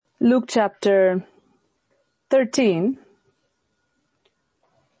Luke chapter 13.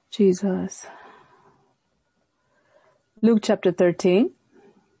 Jesus. Luke chapter 13.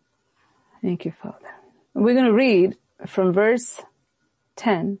 Thank you, Father. We're going to read from verse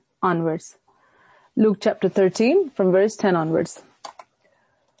 10 onwards. Luke chapter 13 from verse 10 onwards.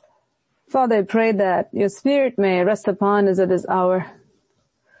 Father, I pray that your Spirit may rest upon us at this hour.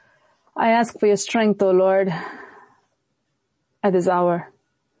 I ask for your strength, O Lord, at this hour,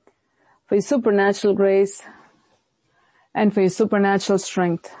 for your supernatural grace and for your supernatural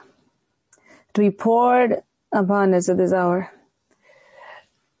strength to be poured upon us at this hour,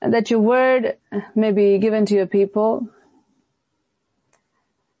 and that your word may be given to your people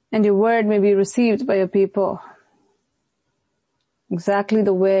and your word may be received by your people exactly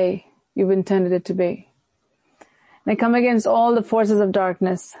the way you've intended it to be. And I come against all the forces of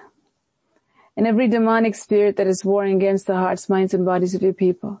darkness and every demonic spirit that is warring against the hearts, minds, and bodies of your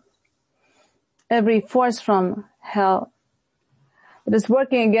people. Every force from hell that is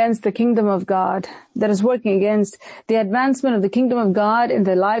working against the kingdom of God, that is working against the advancement of the kingdom of God in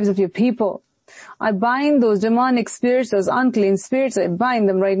the lives of your people. I bind those demonic spirits, those unclean spirits, I bind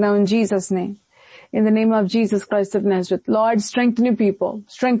them right now in Jesus' name. In the name of Jesus Christ of Nazareth. Lord, strengthen your people.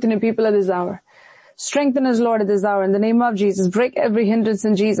 Strengthen your people at this hour. Strengthen us, Lord, at this hour. In the name of Jesus, break every hindrance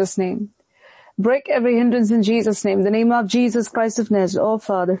in Jesus' name. Break every hindrance in Jesus' name. In the name of Jesus Christ of Nazareth. Oh,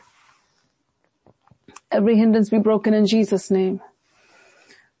 Father, every hindrance be broken in Jesus' name.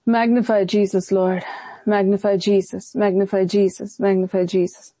 Magnify Jesus, Lord. Magnify Jesus. Magnify Jesus. Magnify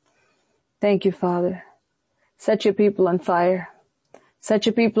Jesus. Thank you, Father. Set your people on fire. Set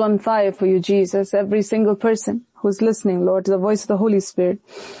your people on fire for you, Jesus. Every single person who's listening, Lord, to the voice of the Holy Spirit.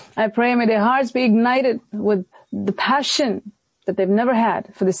 I pray may their hearts be ignited with the passion that they've never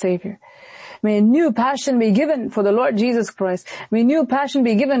had for the Savior. May a new passion be given for the Lord Jesus Christ. May a new passion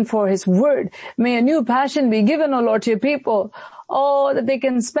be given for His Word. May a new passion be given, O Lord, to your people. Oh, that they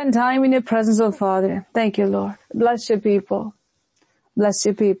can spend time in your presence, O Father. Thank you, Lord. Bless your people. Bless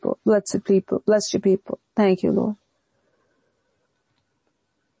your people. Bless your people. Bless your people. Thank you, Lord.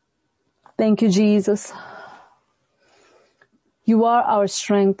 Thank you, Jesus. You are our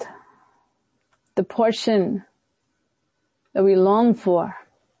strength, the portion that we long for.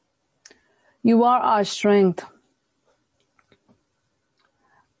 You are our strength,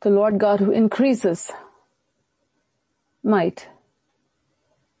 the Lord God who increases might.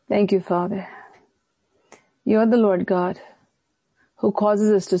 Thank you, Father. You are the Lord God who causes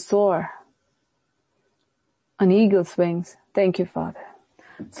us to soar on eagle's wings. Thank you, Father.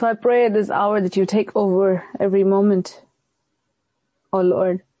 So I pray at this hour that you take over every moment, oh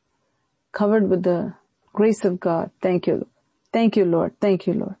Lord, covered with the grace of God. Thank you. Thank you, Lord. Thank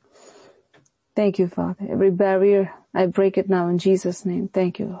you, Lord. Thank you, Father. Every barrier, I break it now in Jesus' name.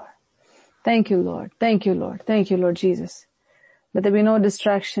 Thank you, Lord. Thank you, Lord. Thank you, Lord. Thank you, Lord Jesus. Let there be no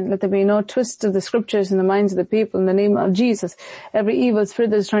distraction. Let there be no twist of the scriptures in the minds of the people in the name of Jesus. Every evil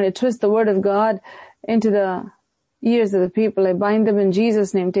spirit that is trying to twist the word of God into the ears of the people, I bind them in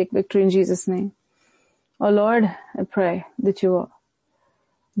Jesus' name. Take victory in Jesus' name. Oh Lord, I pray that you will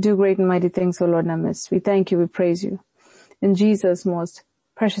do great and mighty things, oh Lord, in our midst. We thank you. We praise you. In Jesus' most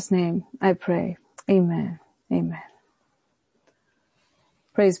precious name, I pray. Amen. Amen.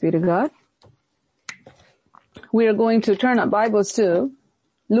 Praise be to God. We are going to turn our Bibles to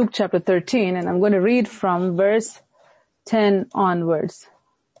Luke chapter 13, and I'm going to read from verse 10 onwards.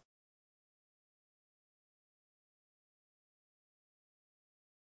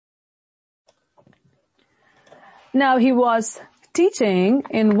 Now he was teaching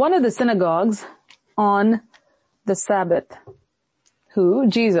in one of the synagogues on the Sabbath.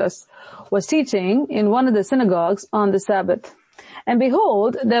 Jesus was teaching in one of the synagogues on the Sabbath. And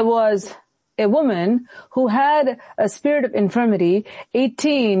behold, there was a woman who had a spirit of infirmity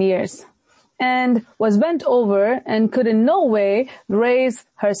 18 years and was bent over and could in no way raise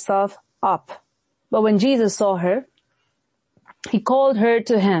herself up. But when Jesus saw her, he called her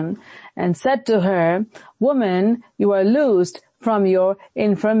to him and said to her, "Woman, you are loosed from your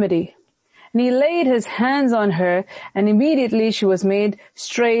infirmity." And he laid his hands on her, and immediately she was made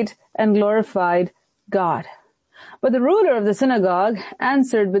straight and glorified God. But the ruler of the synagogue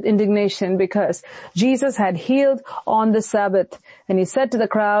answered with indignation because Jesus had healed on the Sabbath. And he said to the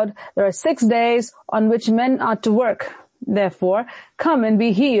crowd, "There are 6 days on which men ought to work. Therefore, come and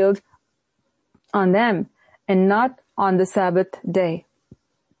be healed on them, and not on the Sabbath day."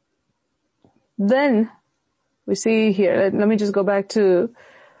 Then we see here, let me just go back to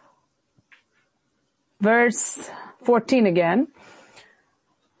verse 14 again.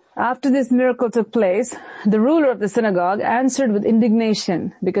 After this miracle took place, the ruler of the synagogue answered with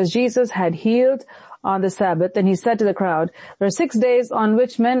indignation because Jesus had healed on the Sabbath, and he said to the crowd, "There are 6 days on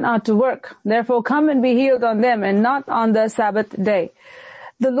which men are to work. Therefore come and be healed on them and not on the Sabbath day."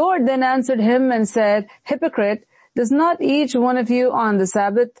 The Lord then answered him and said, "Hypocrite, does not each one of you on the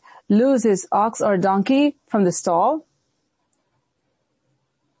Sabbath loose his ox or donkey from the stall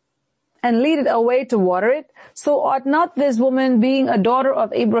and lead it away to water it? So ought not this woman, being a daughter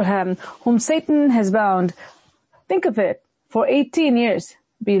of Abraham, whom Satan has bound, think of it, for 18 years,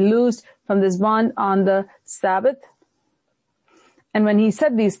 be loosed from this bond on the Sabbath?" And when he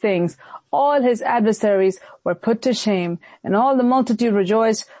said these things, all his adversaries were put to shame, and all the multitude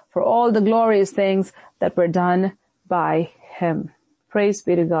rejoiced for all the glorious things that were done by him. Praise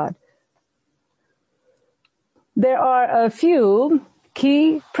be to God. There are a few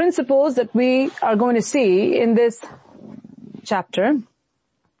key principles that we are going to see in this chapter.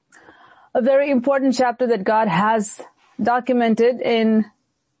 A very important chapter that God has documented in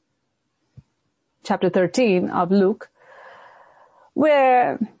chapter 13 of Luke,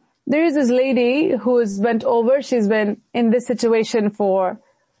 where there is this lady who is bent over. She's been in this situation for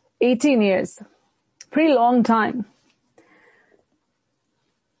 18 years. Pretty long time.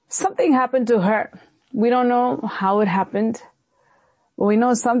 Something happened to her. We don't know how it happened. But we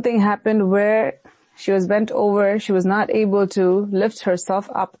know something happened where she was bent over. She was not able to lift herself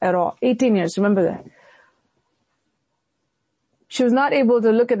up at all. 18 years, remember that. She was not able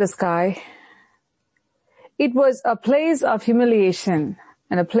to look at the sky. It was a place of humiliation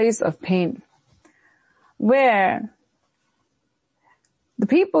and a place of pain, where the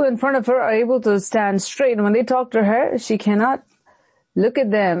people in front of her are able to stand straight. And when they talk to her, she cannot look at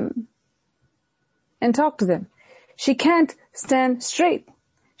them and talk to them. She can't stand straight.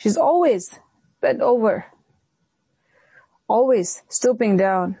 She's always bent over, always stooping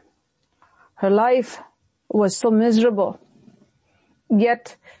down. Her life was so miserable.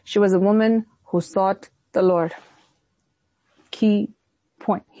 Yet she was a woman who sought the Lord. Key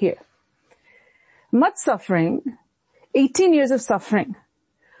point here. Much suffering, 18 years of suffering.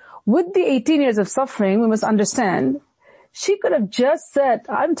 With the 18 years of suffering, we must understand, she could have just said,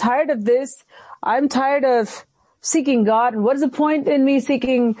 "I'm tired of this. I'm tired of seeking God. What is the point in me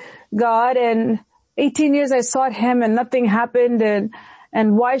seeking God? And 18 years I sought him and nothing happened.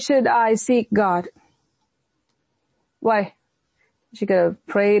 And why should I seek God?" Why? She could have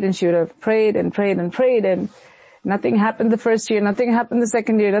prayed, and she would have prayed and prayed and prayed, and nothing happened the first year, nothing happened the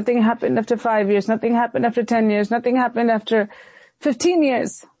second year, nothing happened after 5 years, nothing happened after 10 years, nothing happened after 15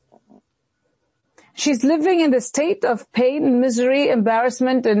 years. She's living in the state of pain, misery,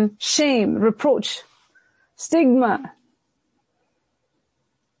 embarrassment, and shame, reproach, stigma.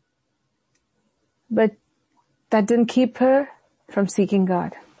 But that didn't keep her from seeking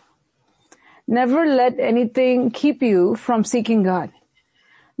God. Never let anything keep you from seeking God.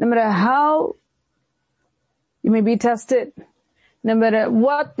 No matter how you may be tested, no matter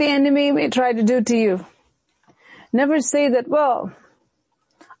what the enemy may try to do to you, never say that, "Well,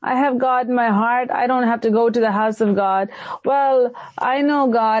 I have God in my heart. I don't have to go to the house of God. Well, I know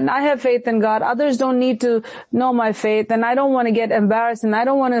God. I have faith in God. Others don't need to know my faith, and I don't want to get embarrassed, and I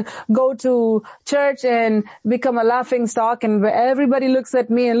don't want to go to church and become a laughing stock, and everybody looks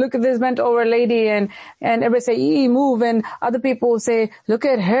at me and look at this bent over lady, and everybody say, "Ee, move," and other people say, "Look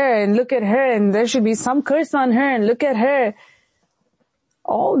at her, and look at her, and there should be some curse on her, and look at her."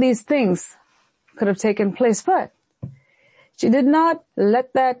 All these things could have taken place, but she did not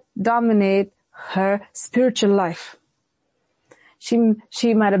let that dominate her spiritual life.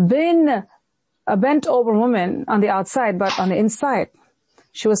 She might have been a bent over woman on the outside, but on the inside,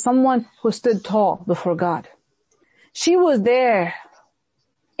 she was someone who stood tall before God. She was there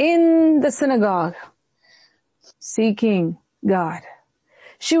in the synagogue seeking God.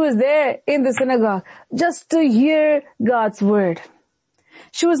 She was there in the synagogue just to hear God's word.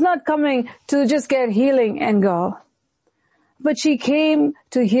 She was not coming to just get healing and go, but she came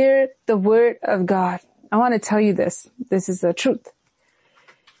to hear the word of God. I want to tell you this. This is the truth.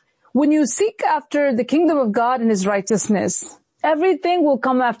 When you seek after the kingdom of God and his righteousness, everything will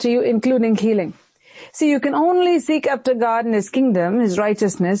come after you, including healing. See, you can only seek after God and his kingdom, his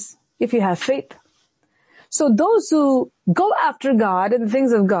righteousness, if you have faith. So those who go after God and the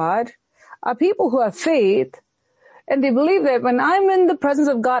things of God are people who have faith, and they believe that when I'm in the presence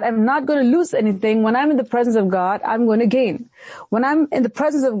of God, I'm not going to lose anything. When I'm in the presence of God, I'm going to gain. When I'm in the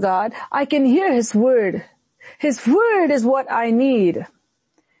presence of God, I can hear his word. His word is what I need.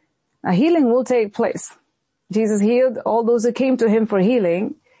 Now, healing will take place. Jesus healed all those who came to him for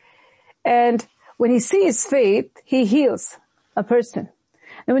healing. And when he sees faith, he heals a person.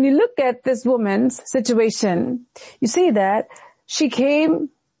 And when you look at this woman's situation, you see that she came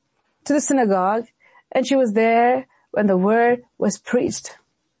to the synagogue and she was there when the word was preached.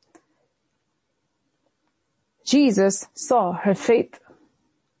 Jesus saw her faith.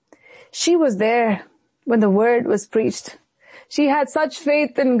 She was there when the word was preached. She had such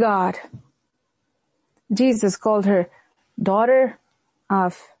faith in God. Jesus called her daughter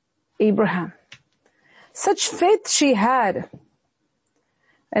of Abraham. Such faith she had.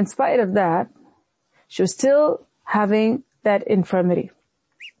 In spite of that, she was still having that infirmity.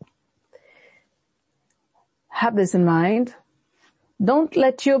 Have this in mind. Don't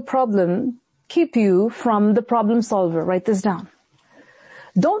let your problem keep you from the problem solver. Write this down.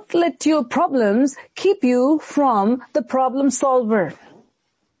 Don't let your problems keep you from the problem solver,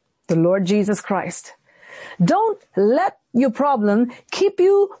 the Lord Jesus Christ. Don't let your problem keep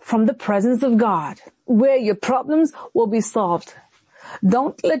you from the presence of God, where your problems will be solved.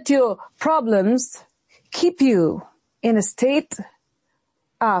 Don't let your problems keep you in a state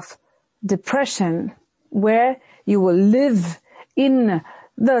of depression where you will live in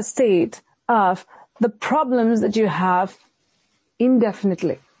the state of the problems that you have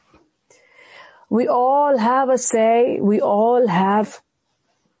indefinitely. We all have a say. We all have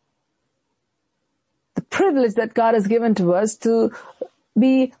the privilege that God has given to us to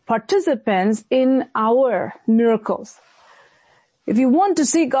be participants in our miracles. If you want to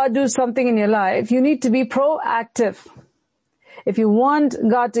see God do something in your life, you need to be proactive. If you want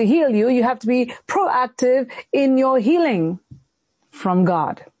God to heal you, you have to be proactive in your healing from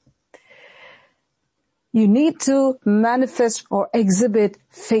God. You need to manifest or exhibit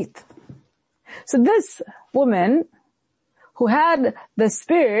faith. So this woman who had the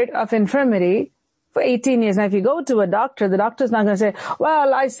spirit of infirmity for 18 years. Now if you go to a doctor, the doctor's not going to say,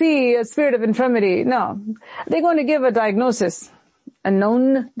 well, I see a spirit of infirmity. No. They're going to give a diagnosis. A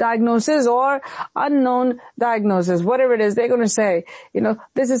known diagnosis or unknown diagnosis, whatever it is, they're going to say,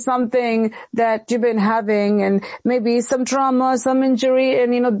 this is something that you've been having and maybe some trauma, some injury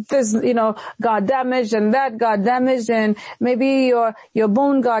and, this, got damaged and that got damaged and maybe your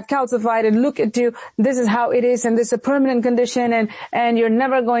bone got calcified and look at you. This is how it is and this is a permanent condition and you're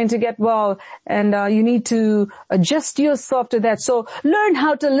never going to get well and, you need to adjust yourself to that. So learn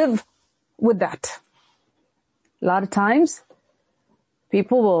how to live with that. A lot of times,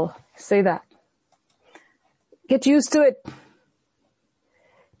 people will say that. Get used to it.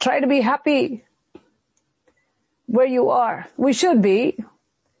 Try to be happy where you are. We should be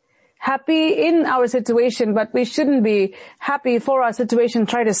happy in our situation, but we shouldn't be happy for our situation.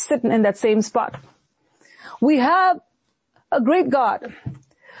 Try to sit in that same spot. We have a great God.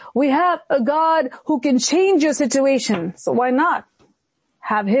 We have a God who can change your situation. So why not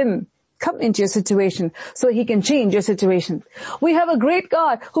have Him come into your situation so He can change your situation? We have a great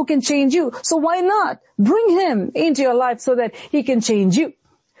God who can change you. So why not bring Him into your life so that He can change you?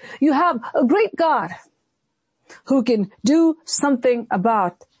 You have a great God who can do something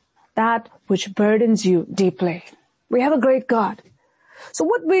about that which burdens you deeply. We have a great God. So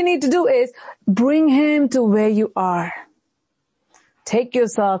what we need to do is bring Him to where you are. Take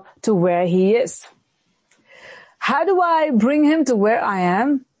yourself to where He is. How do I bring Him to where I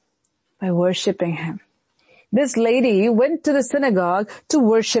am? By worshiping Him. This lady went to the synagogue to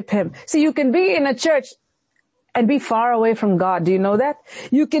worship Him. So you can be in a church and be far away from God. Do you know that?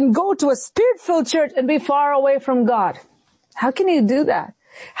 You can go to a spirit-filled church and be far away from God. How can you do that?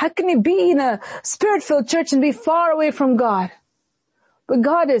 How can you be in a spirit-filled church and be far away from God? But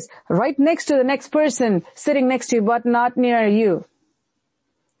God is right next to the next person sitting next to you, but not near you.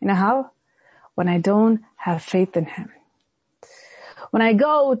 You know how? When I don't have faith in Him. When I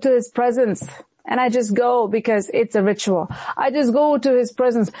go to His presence, and I just go because it's a ritual. I just go to His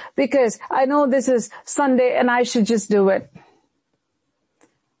presence because I know this is Sunday and I should just do it.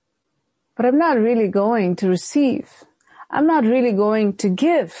 But I'm not really going to receive. I'm not really going to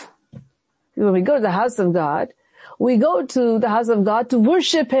give. When we go to the house of God, we go to the house of God to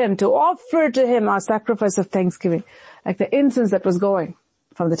worship Him, to offer to Him our sacrifice of thanksgiving, like the incense that was going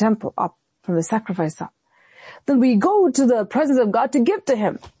from the temple up, from the sacrifice up. Then we go to the presence of God to give to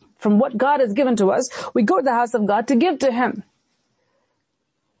Him. From what God has given to us, we go to the house of God to give to Him.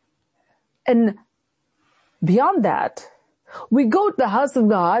 And beyond that, we go to the house of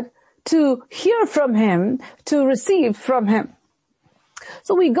God to hear from Him, to receive from Him.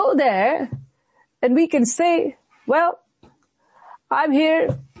 So we go there and we can say, well, I'm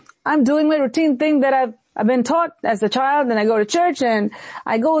here, I'm doing my routine thing that I've been taught as a child, and I go to church and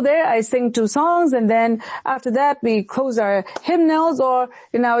I go there, I sing 2 songs, and then after that we close our hymnals, or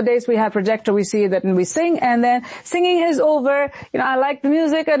nowadays we have projector, we see that and we sing, and then singing is over. I like the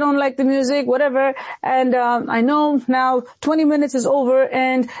music, I don't like the music, whatever, and I know now 20 minutes is over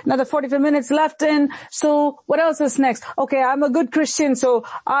and another 45 minutes left, and so what else is next? Okay, I'm a good Christian, so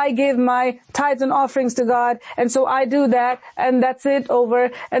I give my tithes and offerings to God, and so I do that, and that's it, over.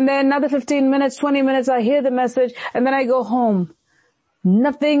 And then another 15 minutes, 20 minutes, I hear the message, and then I go home.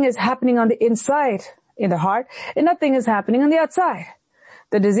 Nothing is happening on the inside, in the heart, and nothing is happening on the outside.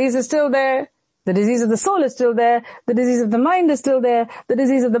 The disease is still there. The disease of the soul is still there. The disease of the mind is still there. The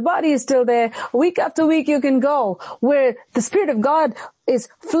disease of the body is still there. Week after week you can go where the Spirit of God is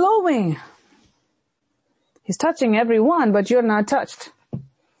flowing. He's touching everyone, but you're not touched.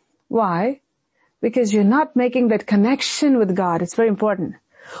 Why? Because you're not making that connection with God. It's very important.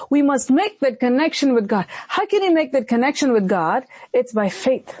 We must make that connection with God. How can you make that connection with God? It's by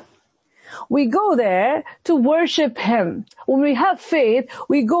faith. We go there to worship Him. When we have faith,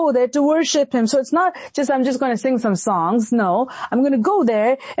 we go there to worship Him. So it's not just, I'm just going to sing some songs. No, I'm going to go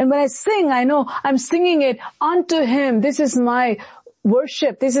there, and when I sing, I know I'm singing it unto Him. This is my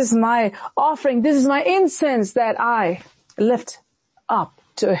worship. This is my offering. This is my incense that I lift up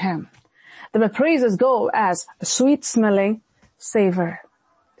to Him. That my praises go as a sweet smelling savor.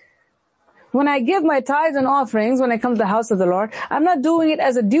 When I give my tithes and offerings, when I come to the house of the Lord, I'm not doing it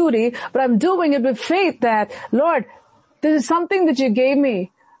as a duty, but I'm doing it with faith that, Lord, this is something that you gave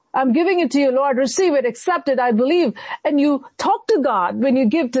me. I'm giving it to you, Lord. Receive it, accept it, I believe. And you talk to God when you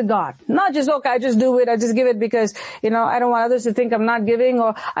give to God. Not just, okay, I just do it, I just give it because, I don't want others to think I'm not giving,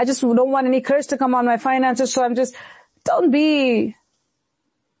 or I just don't want any curse to come on my finances, so don't be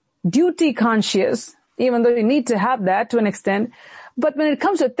duty conscious, even though you need to have that to an extent. But when it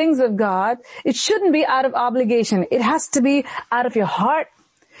comes to things of God, it shouldn't be out of obligation. It has to be out of your heart.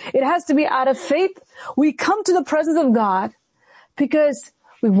 It has to be out of faith. We come to the presence of God because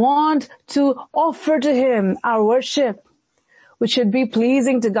we want to offer to Him our worship, which should be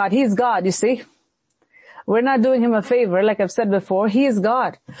pleasing to God. He is God, you see. We're not doing Him a favor, like I've said before. He is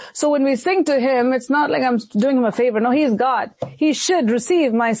God. So when we sing to Him, it's not like I'm doing Him a favor. No, He is God. He should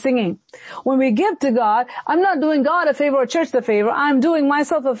receive my singing. When we give to God, I'm not doing God a favor or church the favor. I'm doing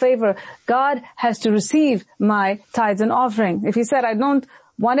myself a favor. God has to receive my tithes and offering. If He said, I don't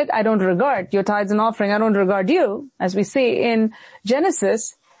want it, I don't regard your tithes and offering, I don't regard you, as we see in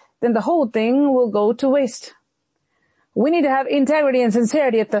Genesis, then the whole thing will go to waste. We need to have integrity and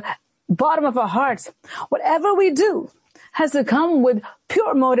sincerity at the bottom of our hearts. Whatever we do has to come with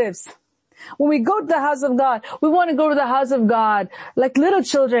pure motives. When we go to the house of God, we want to go to the house of God like little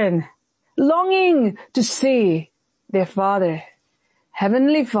children, longing to see their Father,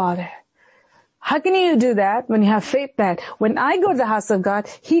 Heavenly Father. How can you do that when you have faith that when I go to the house of God,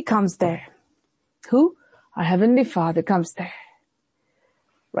 He comes there? Who? Our Heavenly Father comes there.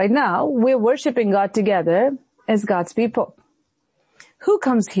 Right now, we're worshiping God together as God's people. Who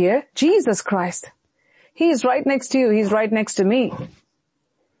comes here? Jesus Christ. He is right next to you. He's right next to me.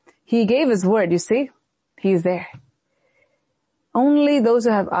 He gave His word, you see. He's there. Only those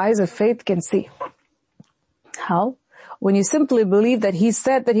who have eyes of faith can see. How? When you simply believe that He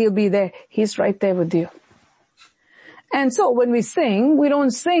said that He'll be there, He's right there with you. And so when we sing, we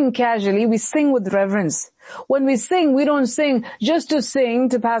don't sing casually, we sing with reverence. When we sing, we don't sing just to sing,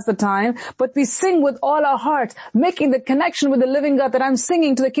 to pass the time, but we sing with all our hearts, making the connection with the living God, that I'm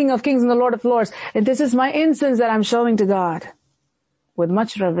singing to the King of Kings and the Lord of Lords. And this is my incense that I'm showing to God. With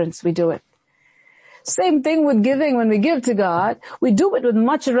much reverence, we do it. Same thing with giving. When we give to God, we do it with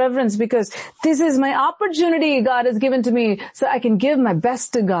much reverence because this is my opportunity God has given to me so I can give my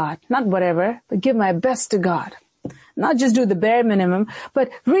best to God. Not whatever, but give my best to God. Not just do the bare minimum, but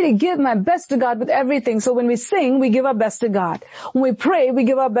really give my best to God with everything. So when we sing, we give our best to God. When we pray, we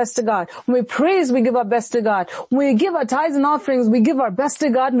give our best to God. When we praise, we give our best to God. When we give our tithes and offerings, we give our best to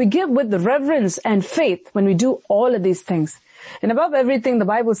God. And we give with the reverence and faith when we do all of these things. And above everything, the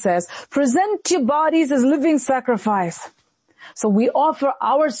Bible says, present your bodies as living sacrifice. So we offer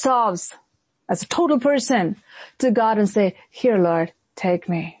ourselves as a total person to God and say, here, Lord, take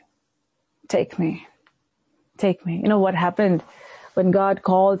me. Take me. Take me. You know what happened when God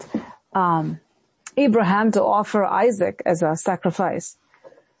called Abraham to offer Isaac as a sacrifice?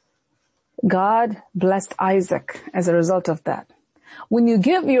 God blessed Isaac as a result of that. When you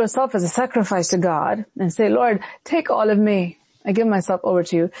give yourself as a sacrifice to God and say, Lord, take all of me, I give myself over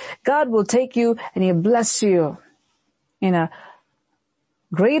to you, God will take you and He'll bless you in a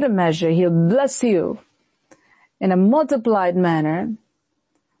greater measure. He'll bless you in a multiplied manner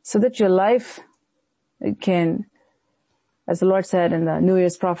so that your life It can, as the Lord said in the New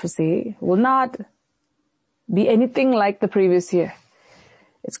Year's prophecy, will not be anything like the previous year.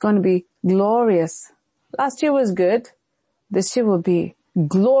 It's going to be glorious. Last year was good. This year will be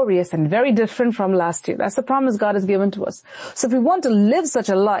glorious and very different from last year. That's the promise God has given to us. So if we want to live such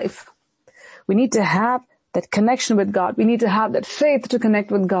a life, we need to have that connection with God. We need to have that faith to connect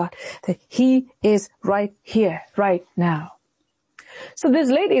with God, that He is right here, right now. So this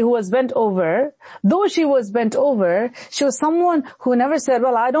lady who was bent over, though she was bent over, she was someone who never said,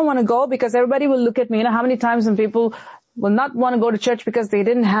 well, I don't want to go because everybody will look at me. You know how many times some people will not want to go to church because they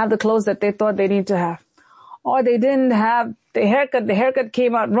didn't have the clothes that they thought they need to have. Or they didn't have the haircut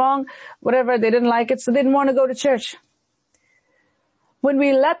came out wrong, whatever, they didn't like it, so they didn't want to go to church. When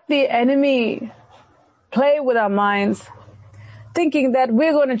we let the enemy play with our minds, thinking that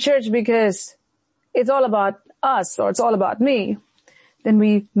we're going to church because it's all about us or it's all about me, then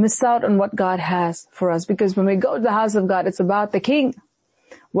we miss out on what God has for us. Because when we go to the house of God, it's about the King.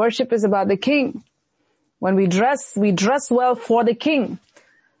 Worship is about the King. When we dress well for the King.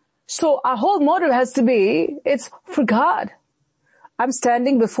 So our whole motive has to be, it's for God. I'm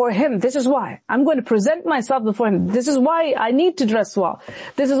standing before Him. This is why. I'm going to present myself before Him. This is why I need to dress well.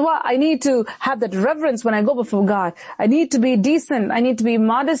 This is why I need to have that reverence when I go before God. I need to be decent. I need to be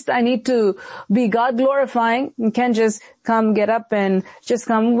modest. I need to be God glorifying. You can't just get up and just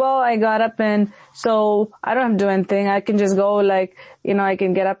come, well, I got up and so I don't have to do anything. I can just go I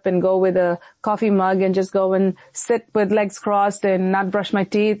can get up and go with a coffee mug and just go and sit with legs crossed and not brush my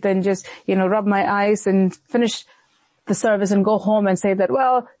teeth and just, rub my eyes and finish the service and go home and say that,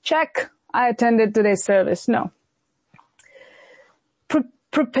 well, check, I attended today's service. No.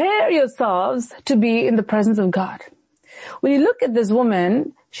 Prepare yourselves to be in the presence of God. When you look at this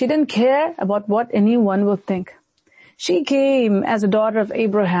woman, she didn't care about what anyone will think. She came as a daughter of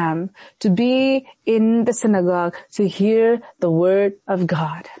Abraham to be in the synagogue to hear the word of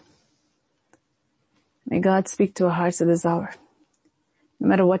God. May God speak to our hearts at this hour. No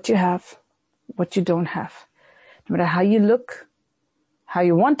matter what you have, what you don't have. No matter how you look, how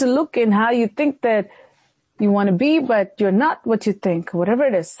you want to look, and how you think that you want to be, but you're not what you think, whatever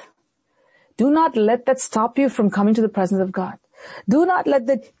it is. Do not let that stop you from coming to the presence of God. Do not let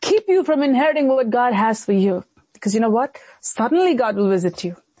that keep you from inheriting what God has for you. Because you know what? Suddenly God will visit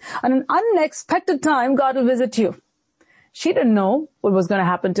you. At an unexpected time, God will visit you. She didn't know what was going to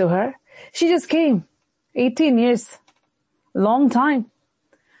happen to her. She just came. 18 years. Long time.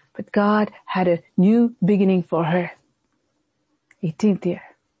 But God had a new beginning for her. 18th year.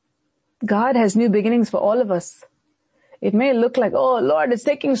 God has new beginnings for all of us. It may look like, oh Lord, it's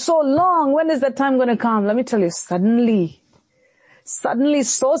taking so long. When is that time going to come? Let me tell you, suddenly,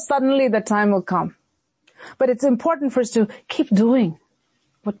 so suddenly that time will come. But it's important for us to keep doing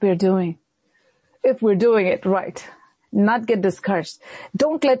what we're doing. If we're doing it right, not get discouraged.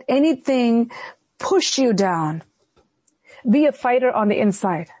 Don't let anything push you down. Be a fighter on the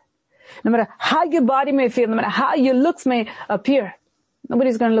inside. No matter how your body may feel, no matter how your looks may appear,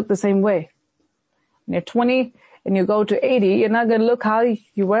 nobody's going to look the same way. When you're 20 and you go to 80, you're not going to look how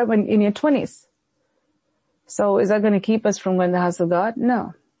you were when in your 20s. So is that going to keep us from going to the house of God?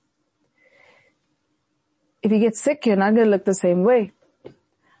 No. If you get sick, you're not going to look the same way.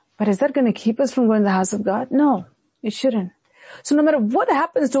 But is that going to keep us from going to the house of God? No, it shouldn't. So no matter what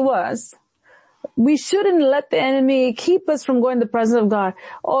happens to us, we shouldn't let the enemy keep us from going to the presence of God.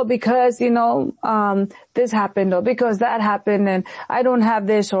 Oh, because, this happened, or because that happened, and I don't have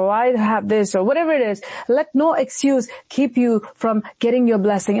this, or I have this, or whatever it is. Let no excuse keep you from getting your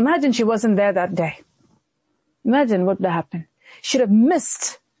blessing. Imagine she wasn't there that day. Imagine what would happen. She'd have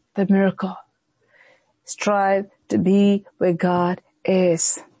missed the miracle. Strive to be where God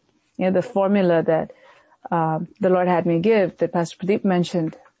is. The formula that the Lord had me give, that Pastor Pradeep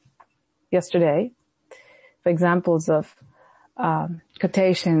mentioned yesterday, for examples of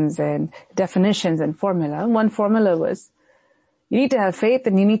quotations and definitions and formula. One formula was, you need to have faith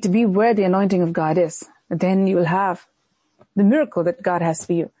and you need to be where the anointing of God is. And then you will have the miracle that God has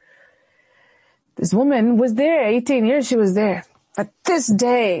for you. This woman was there, 18 years she was there. But this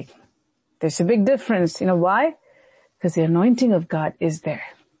day, there's a big difference. You know why? Because the anointing of God is there.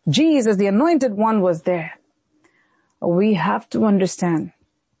 Jesus, the anointed one, was there. We have to understand,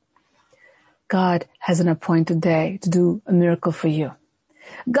 God has an appointed day to do a miracle for you.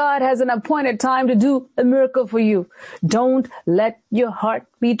 God has an appointed time to do a miracle for you. Don't let your heart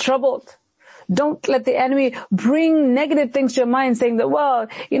be troubled. Don't let the enemy bring negative things to your mind saying that, well,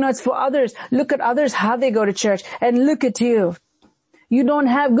 it's for others. Look at others, how they go to church, and look at you. You don't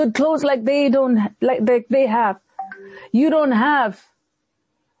have good clothes like they have. You don't have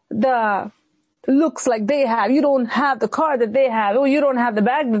the looks like they have. You don't have the car that they have. Or you don't have the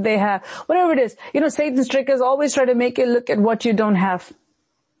bag that they have. Whatever it is. Satan's trick is always try to make you look at what you don't have.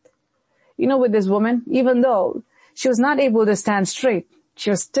 With this woman, even though she was not able to stand straight,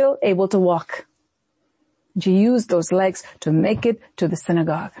 she was still able to walk. She used those legs to make it to the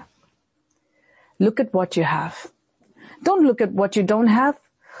synagogue. Look at what you have. Don't look at what you don't have.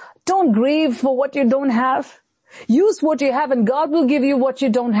 Don't grieve for what you don't have. Use what you have and God will give you what you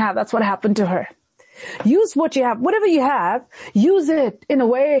don't have. That's what happened to her. Use what you have. Whatever you have, use it in a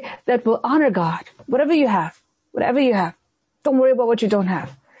way that will honor God. Whatever you have. Don't worry about what you don't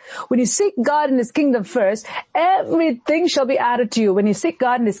have. When you seek God and His kingdom first, everything shall be added to you. When you seek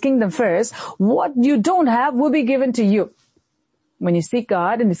God and His kingdom first, what you don't have will be given to you. When you seek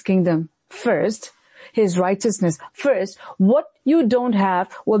God and His kingdom first, His righteousness first, what you don't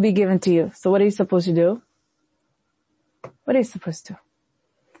have will be given to you. So what are you supposed to do? What are you supposed to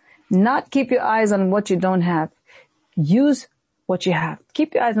do? Not keep your eyes on what you don't have. Use what you have.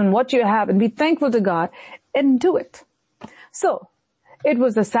 Keep your eyes on what you have and be thankful to God and do it. So, it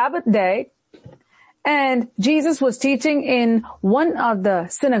was the Sabbath day and Jesus was teaching in one of the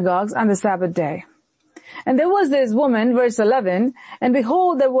synagogues on the Sabbath day. And there was this woman, verse 11, and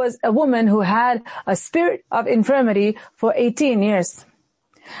behold, there was a woman who had a spirit of infirmity for 18 years.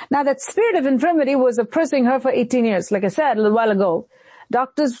 Now that spirit of infirmity was oppressing her for 18 years. Like I said a little while ago,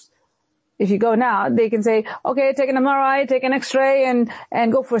 doctors, if you go now, they can say, okay, take an MRI, take an X-ray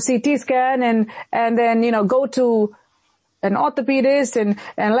and go for a CT scan and then, go to an orthopedist and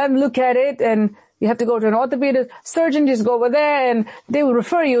let them look at it, and you have to go to an orthopedist surgeon, just go over there and they will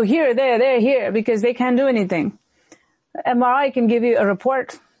refer you here, there, here, because they can't do anything. MRI can give you a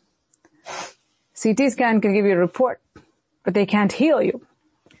report. CT scan can give you a report, but they can't heal you.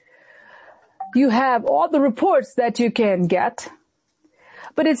 You have all the reports that you can get,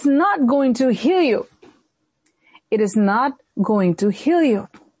 but it's not going to heal you. It is not going to heal you.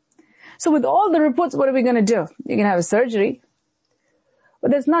 So with all the reports, what are we going to do? You can have a surgery, but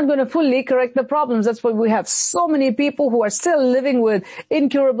that's not going to fully correct the problems. That's why we have so many people who are still living with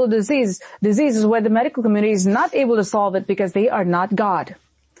incurable diseases where the medical community is not able to solve it because they are not God.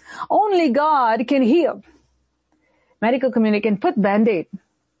 Only God can heal. Medical community can put Band-Aid.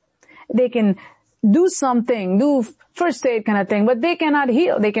 They can do something, do first aid kind of thing, but they cannot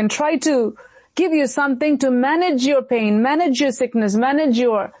heal. They can try to give you something to manage your pain, manage your sickness, manage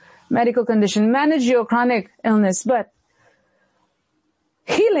your medical condition, manage your chronic illness, but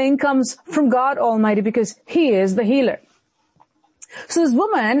healing comes from God Almighty because He is the healer. So this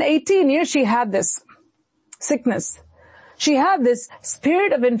woman, 18 years, she had this sickness. She had this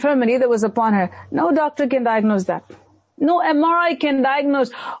spirit of infirmity that was upon her. No doctor can diagnose that. No MRI can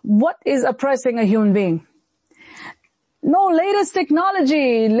diagnose what is oppressing a human being. No latest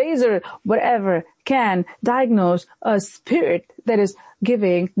technology, laser, whatever, can diagnose a spirit that is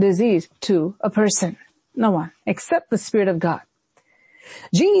giving disease to a person. No one, except the Spirit of God.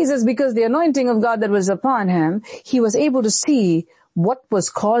 Jesus, because the anointing of God that was upon Him, He was able to see what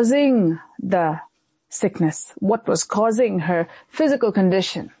was causing the sickness, what was causing her physical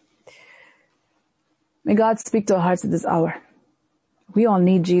condition. May God speak to our hearts at this hour. We all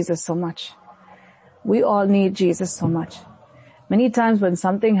need Jesus so much. We all need Jesus so much. Many times when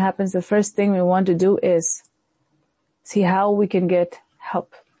something happens, the first thing we want to do is see how we can get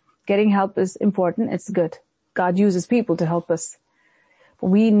help. Getting help is important. It's good. God uses people to help us.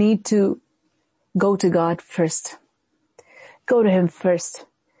 But we need to go to God first. Go to Him first.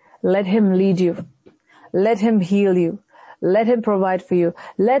 Let Him lead you. Let Him heal you. Let Him provide for you.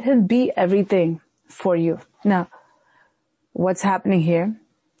 Let Him be everything for you. Now, what's happening here?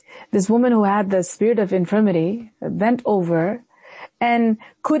 This woman who had the spirit of infirmity bent over and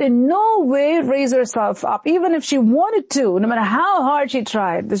could in no way raise herself up, even if she wanted to, no matter how hard she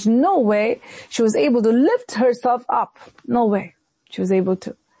tried. There's no way she was able to lift herself up. No way she was able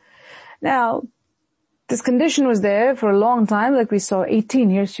to. Now, this condition was there for a long time, like we saw, 18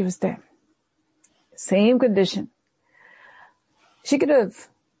 years she was there. Same condition. She could have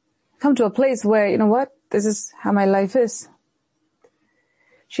come to a place where, you know what, this is how my life is.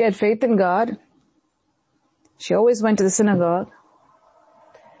 She had faith in God. She always went to the synagogue.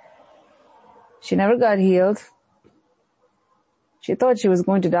 She never got healed. She thought she was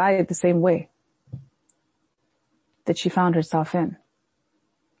going to die the same way that she found herself in.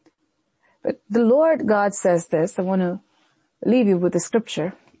 But the Lord God says this. I want to leave you with the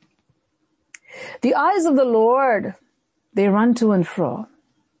scripture. The eyes of the Lord, they run to and fro,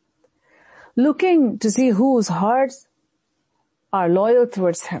 looking to see whose hearts are loyal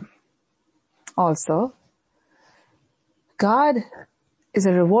towards Him. Also, God is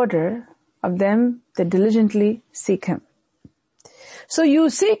a rewarder of them that diligently seek him. So you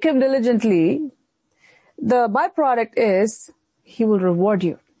seek him diligently. The byproduct is he will reward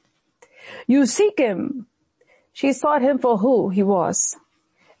you. You seek him. She sought him for who he was.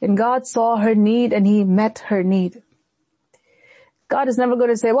 And God saw her need and he met her need. God is never going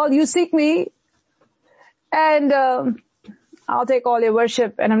to say, well, you seek me and I'll take all your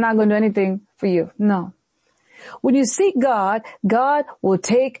worship and I'm not going to do anything for you. No. When you seek God, God will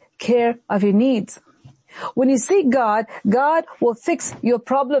take care of your needs. When you seek God, God will fix your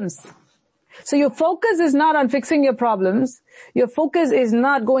problems. So your focus is not on fixing your problems. Your focus is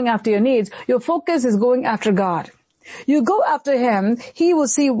not going after your needs. Your focus is going after God. You go after him, he will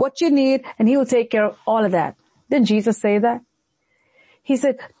see what you need and he will take care of all of that. Didn't Jesus say that? He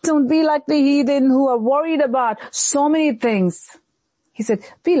said, don't be like the heathen who are worried about so many things. He said,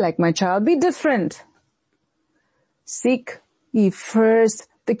 be like my child, be different. Seek ye first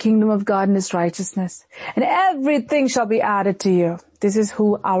the kingdom of God and his righteousness, and everything shall be added to you. This is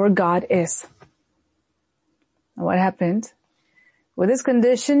who our God is. And what happened? With this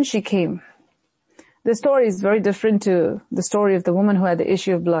condition, she came. The story is very different to the story of the woman who had the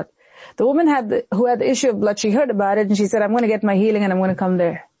issue of blood. The woman who had the issue of blood, she heard about it and she said, I'm going to get my healing and I'm going to come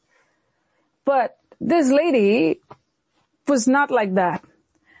there. But this lady was not like that.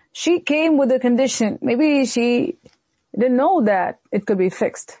 She came with a condition. Maybe she didn't know that it could be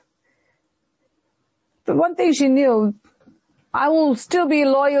fixed. But one thing she knew, I will still be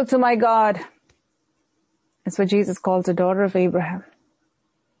loyal to my God. That's what Jesus calls the daughter of Abraham.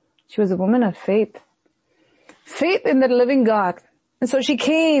 She was a woman of faith. Faith in the living God. And so she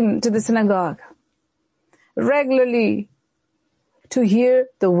came to the synagogue regularly to hear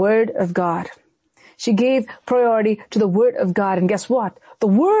the word of God. She gave priority to the word of God. And guess what? The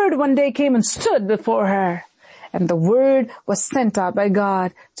word one day came and stood before her. And the word was sent out by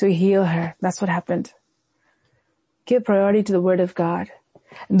God to heal her. That's what happened. Give priority to the word of God.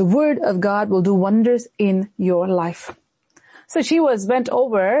 And the word of God will do wonders in your life. So she was bent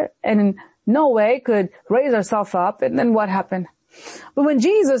over and in no way could raise herself up. And then what happened? But when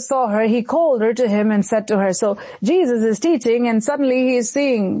Jesus saw her, he called her to him and said to her, so Jesus is teaching and suddenly he is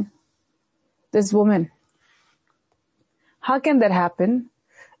seeing this woman. How can that happen?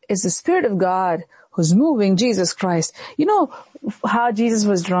 It's the Spirit of God who's moving Jesus Christ. You know how Jesus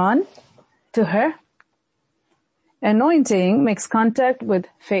was drawn to her? Anointing makes contact with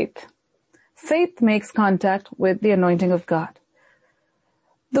faith. Faith makes contact with the anointing of God.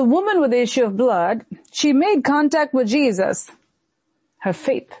 The woman with the issue of blood, she made contact with Jesus. Her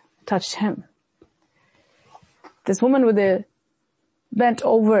faith touched him. This woman with the bent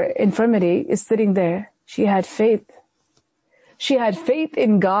over infirmity is sitting there. She had faith. She had faith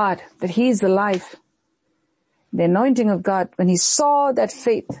in God that he's alive. The anointing of God, when he saw that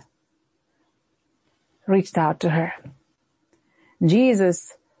faith, reached out to her.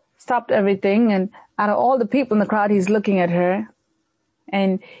 Jesus stopped everything and out of all the people in the crowd, he's looking at her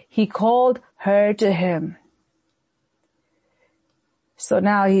and he called her to him. So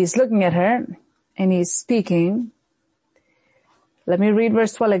now he's looking at her and he's speaking. Let me read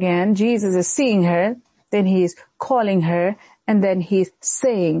verse 12 again. Jesus is seeing her, then he's calling her, and then he's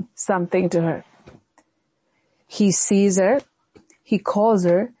saying something to her. He sees her, he calls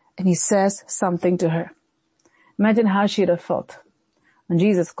her, and he says something to her. Imagine how she'd have felt when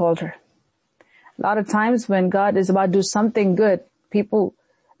Jesus called her. A lot of times when God is about to do something good,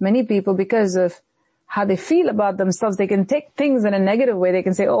 many people, because of how they feel about themselves, they can take things in a negative way. They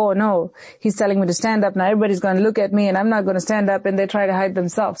can say, oh no, he's telling me to stand up. Now everybody's going to look at me and I'm not going to stand up, and they try to hide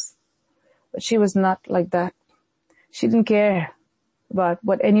themselves. But she was not like that. She didn't care about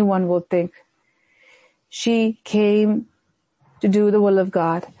what anyone will think. She came to do the will of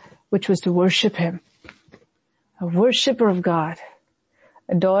God, which was to worship him. A worshiper of God,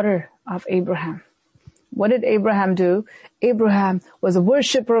 a daughter of Abraham. What did Abraham do? Abraham was a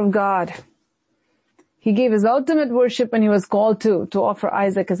worshiper of God. He gave his ultimate worship when he was called to offer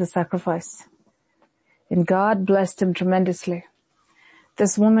Isaac as a sacrifice. And God blessed him tremendously.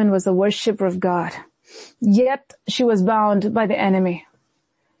 This woman was a worshiper of God. Yet she was bound by the enemy.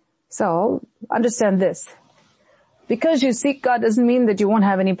 So understand this. Because you seek God doesn't mean that you won't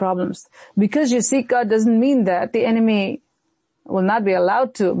have any problems. Because you seek God doesn't mean that the enemy will not be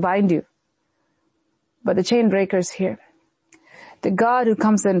allowed to bind you. But the chain breaker is here. The God who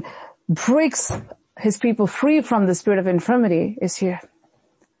comes and breaks his people free from the spirit of infirmity is here.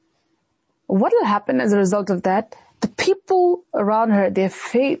 What will happen as a result of that? The people around her, their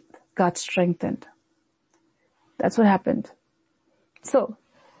faith got strengthened. That's what happened. So,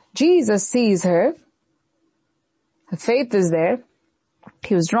 Jesus sees her. Her faith is there.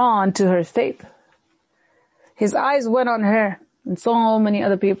 He was drawn to her faith. His eyes went on her, and so many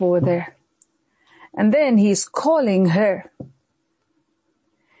other people were there. And then he's calling her.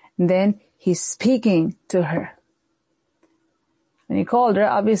 And then he's speaking to her. When he called her,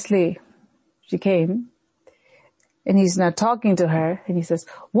 obviously, she came. And he's now talking to her, and he says,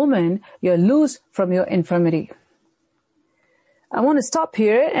 "Woman, you're loose from your infirmity." I want to stop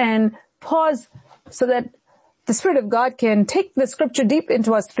here and pause so that the Spirit of God can take the scripture deep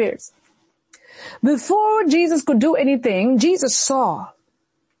into our spirits. Before Jesus could do anything, Jesus saw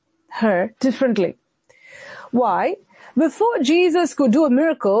her differently. Why? Before Jesus could do a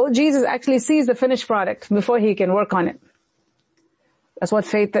miracle, Jesus actually sees the finished product before he can work on it. That's what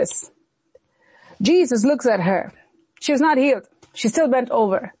faith is. Jesus looks at her. She was not healed. She's still bent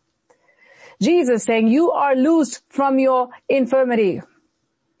over. Jesus saying, "You are loosed from your infirmity."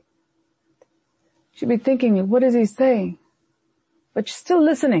 She'd be thinking, what is he saying? But she's still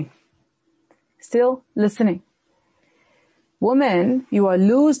listening. Still listening. "Woman, you are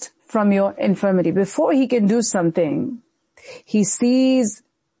loosed from your infirmity." Before he can do something, he sees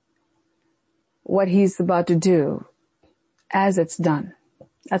what he's about to do as it's done.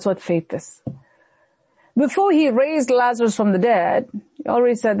 That's what faith is. Before he raised Lazarus from the dead, he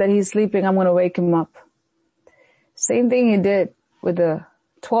already said that he's sleeping, I'm going to wake him up. Same thing he did with the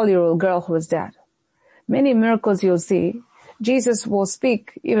 12-year-old girl who was dead. Many miracles you'll see, Jesus will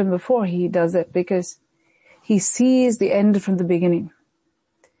speak even before he does it because he sees the end from the beginning.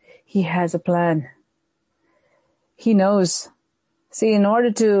 He has a plan. He knows. See, in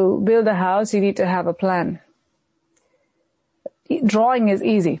order to build a house, you need to have a plan. Drawing is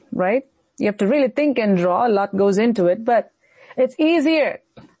easy, right? You have to really think and draw. A lot goes into it, but it's easier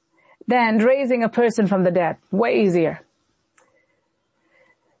than raising a person from the dead. Way easier.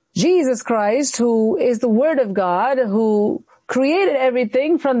 Jesus Christ, who is the Word of God, who created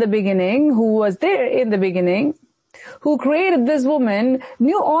everything from the beginning, who was there in the beginning, who created this woman,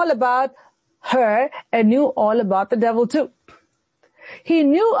 knew all about her and knew all about the devil too. He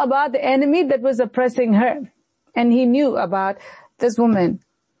knew about the enemy that was oppressing her, and he knew about this woman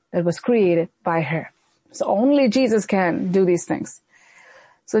that was created by her. So only Jesus can do these things.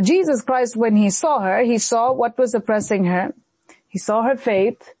 So Jesus Christ, when he saw her, he saw what was oppressing her. He saw her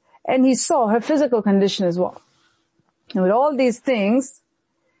faith, and he saw her physical condition as well. And with all these things,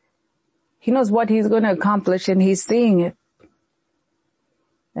 he knows what he's going to accomplish, and he's seeing it.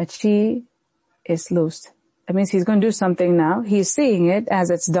 That she is loosed. That means he's going to do something now. He's seeing it as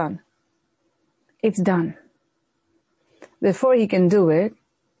it's done. It's done. Before he can do it,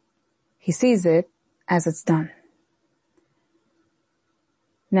 he sees it as it's done.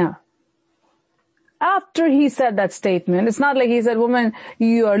 Now, after he said that statement, it's not like he said, "Woman,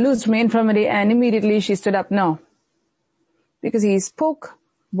 you are loosed from infirmity," and immediately she stood up. No. Because he spoke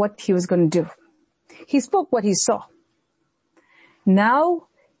what he was going to do. He spoke what he saw. Now,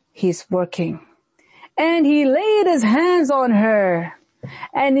 he's working. And he laid his hands on her.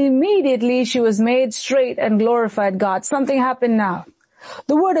 And immediately she was made straight and glorified God. Something happened now.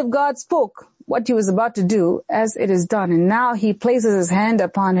 The Word of God spoke what he was about to do as it is done. And now he places his hand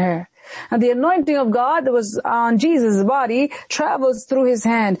upon her. And the anointing of God that was on Jesus' body travels through his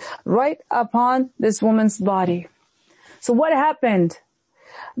hand right upon this woman's body. So what happened?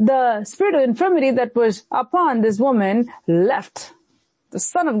 The spirit of infirmity that was upon this woman left. The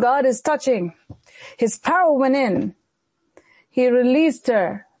Son of God is touching. His power went in. He released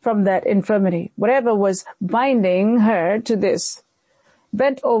her from that infirmity. Whatever was binding her to this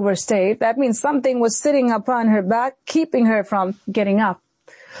bent over state, that means something was sitting upon her back, keeping her from getting up.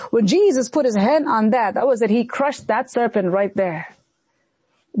 When Jesus put his hand on that, that was that he crushed that serpent right there.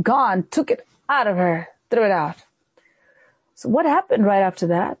 Gone, took it out of her, threw it out. So what happened right after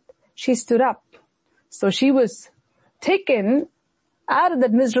that? She stood up. So she was taken out of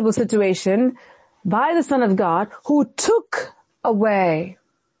that miserable situation by the Son of God, who took away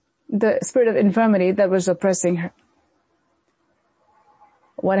the spirit of infirmity that was oppressing her.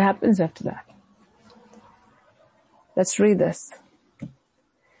 What happens after that? Let's read this.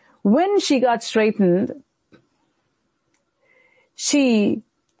 When she got straightened, she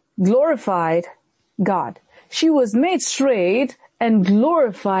glorified God. She was made straight and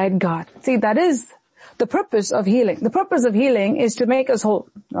glorified God. See, that is the purpose of healing. The purpose of healing is to make us whole.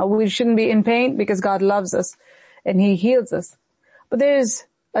 We shouldn't be in pain because God loves us and he heals us. But there's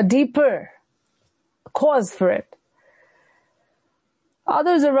a deeper cause for it.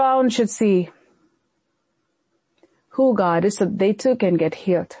 Others around should see who God is so they too can get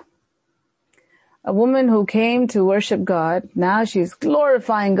healed. A woman who came to worship God, now she's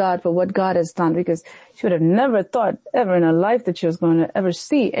glorifying God for what God has done, because she would have never thought ever in her life that she was going to ever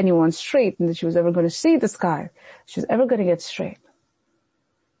see anyone straight, and that she was ever going to see the sky. She was ever going to get straight.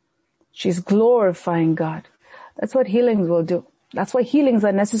 She's glorifying God. That's what healings will do. That's why healings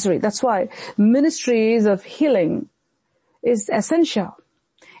are necessary. That's why ministries of healing is essential.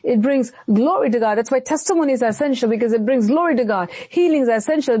 It brings glory to God. That's why testimonies are essential, because it brings glory to God. Healings are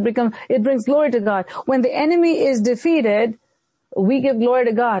essential. It brings glory to God. When the enemy is defeated, we give glory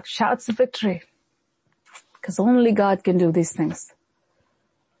to God. Shouts of victory. Because only God can do these things.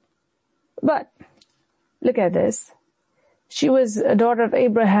 But, look at this. She was a daughter of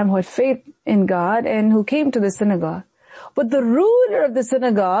Abraham who had faith in God and who came to the synagogue. But the ruler of the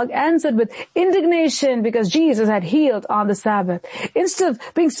synagogue answered with indignation because Jesus had healed on the Sabbath. Instead of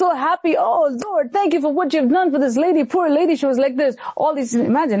being so happy, oh Lord, thank you for what you've done for this lady, poor lady, she was like this.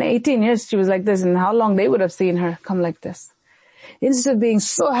 Imagine 18 years she was like this, and how long they would have seen her come like this. Instead of being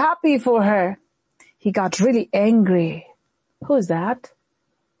so happy for her, he got really angry. Who's that?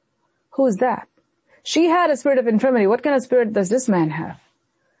 Who's that? She had a spirit of infirmity. What kind of spirit does this man have?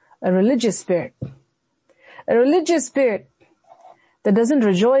 A religious spirit. A religious spirit that doesn't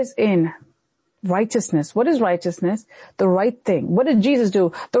rejoice in righteousness. What is righteousness? The right thing. What did Jesus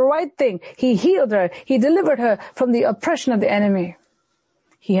do? The right thing. He healed her. He delivered her from the oppression of the enemy.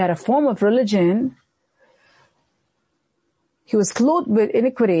 He had a form of religion. He was clothed with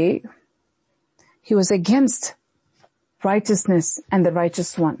iniquity. He was against righteousness and the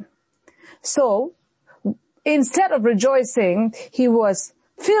righteous one. So, instead of rejoicing, he was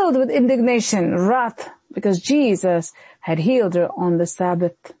filled with indignation, wrath, because Jesus had healed her on the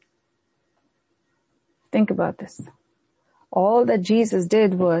Sabbath. Think about this. All that Jesus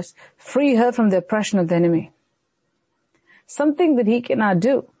did was free her from the oppression of the enemy. Something that he cannot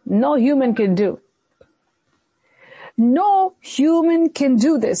do. No human can do. No human can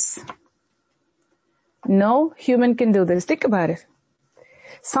do this. No human can do this. Think about it.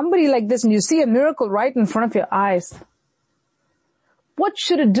 Somebody like this, and you see a miracle right in front of your eyes. What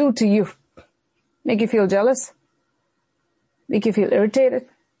should it do to you? Make you feel jealous? Make you feel irritated?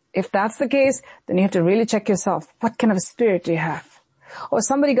 If that's the case, then you have to really check yourself. What kind of a spirit do you have? Or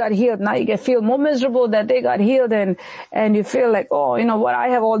somebody got healed, now you feel more miserable that they got healed, and you feel like, oh, you know what, I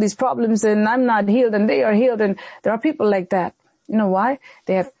have all these problems and I'm not healed and they are healed, and there are people like that. You know why?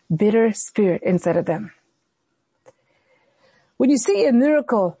 They have bitter spirit inside of them. When you see a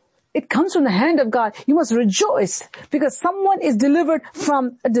miracle, it comes from the hand of God. You must rejoice because someone is delivered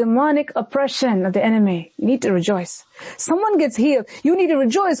from a demonic oppression of the enemy. You need to rejoice. Someone gets healed. You need to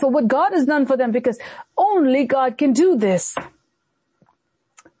rejoice for what God has done for them, because only God can do this.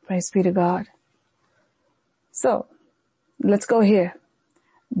 Praise be to God. So, let's go here.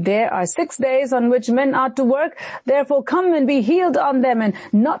 There are 6 days on which men ought to work. Therefore come and be healed on them, and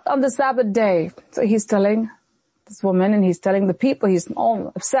not on the Sabbath day. So he's telling this woman, and he's telling the people, he's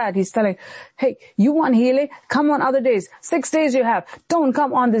all upset. He's telling, hey, you want healing? Come on other days. 6 days you have. Don't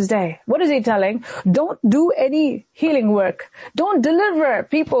come on this day. What is he telling? Don't do any healing work. Don't deliver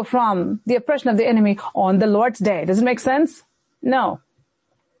people from the oppression of the enemy on the Lord's day. Does it make sense? No.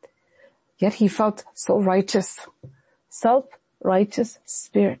 Yet he felt so righteous. Self-righteous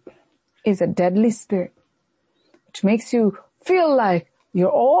spirit is a deadly spirit, which makes you feel like you're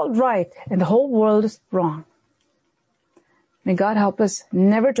all right and the whole world is wrong. May God help us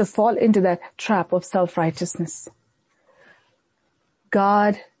never to fall into that trap of self-righteousness.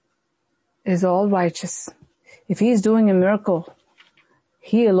 God is all righteous. If he's doing a miracle,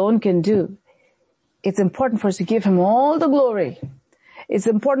 he alone can do. It's important for us to give him all the glory. It's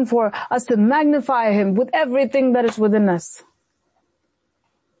important for us to magnify him with everything that is within us.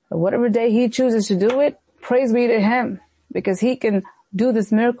 But whatever day he chooses to do it, praise be to him, because he can do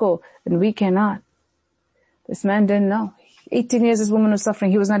this miracle and we cannot. This man didn't know. 18 years this woman was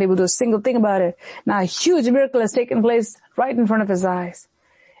suffering. He was not able to do a single thing about it. Now a huge miracle has taken place right in front of his eyes.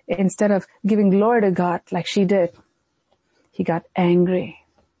 Instead of giving glory to God like she did, he got angry.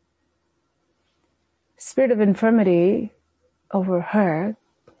 Spirit of infirmity over her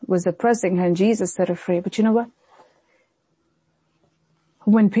was oppressing her, and Jesus set her free. But you know what?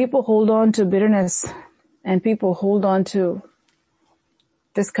 When people hold on to bitterness and people hold on to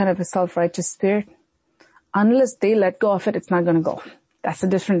this kind of a self-righteous spirit, unless they let go of it, it's not going to go. That's the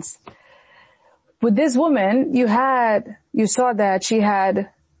difference. With this woman, you saw that she had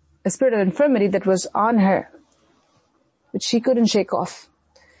a spirit of infirmity that was on her, which she couldn't shake off.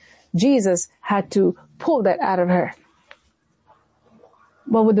 Jesus had to pull that out of her.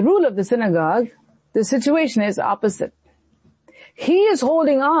 But with the ruler of the synagogue, the situation is opposite. He is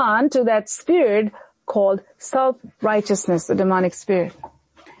holding on to that spirit called self-righteousness, the demonic spirit.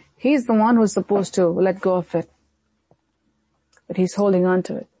 He's the one who's supposed to let go of it. But he's holding on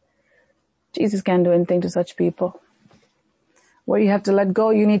to it. Jesus can't do anything to such people. Where you have to let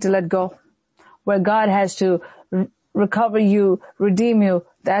go, you need to let go. Where God has to recover you, redeem you,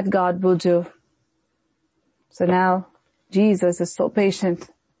 that God will do. So now, Jesus is so patient.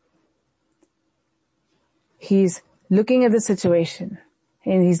 He's looking at the situation,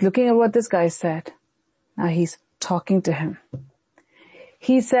 and he's looking at what this guy said. Now he's talking to him.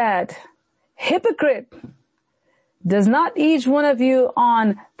 He said, "Hypocrite, does not each one of you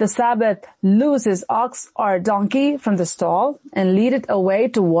on the Sabbath loose his ox or donkey from the stall and lead it away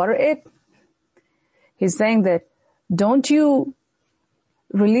to water it?" He's saying that, don't you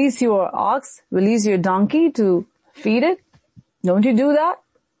release your ox, release your donkey to feed it? Don't you do that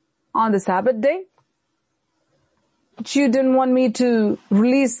on the Sabbath day? But you didn't want me to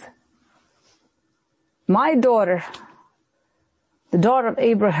release my daughter, the daughter of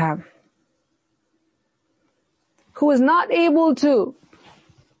Abraham, who was not able to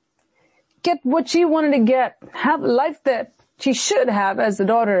get what she wanted to get, have life that she should have as the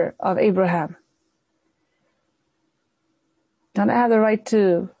daughter of Abraham. Don't I have the right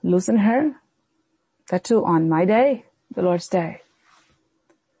to loosen her? That too on my day, the Lord's day.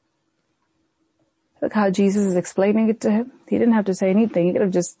 Look how Jesus is explaining it to him. He didn't have to say anything. He could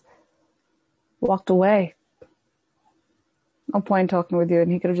have just walked away. No point talking with you.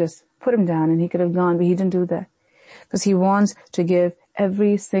 And he could have just put him down and he could have gone, but he didn't do that. Because he wants to give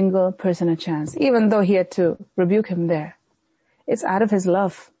every single person a chance, even though he had to rebuke him there. It's out of his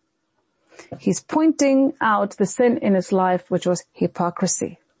love. He's pointing out the sin in his life, which was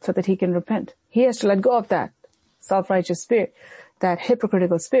hypocrisy, so that he can repent. He has to let go of that self-righteous spirit, that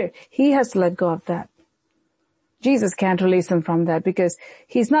hypocritical spirit. He has to let go of that. Jesus can't release him from that because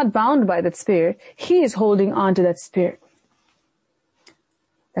he's not bound by that spirit. He is holding on to that spirit.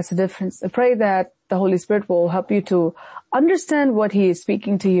 That's the difference. I pray that the Holy Spirit will help you to understand what he is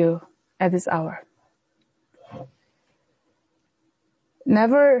speaking to you at this hour.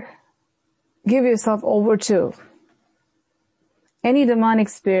 Never give yourself over to any demonic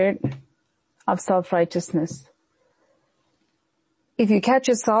spirit of self-righteousness. If you catch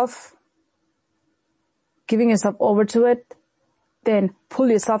yourself giving yourself over to it, then pull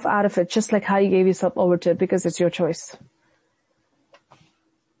yourself out of it, just like how you gave yourself over to it, because it's your choice.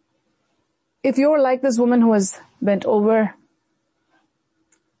 If you're like this woman who was bent over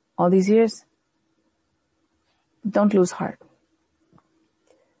all these years, don't lose heart.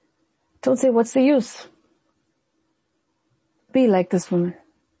 Don't say, what's the use? Be like this woman.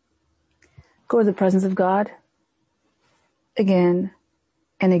 Go to the presence of God again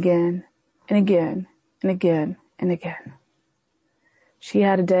and again and again and again and again. She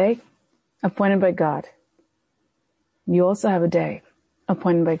had a day appointed by God. You also have a day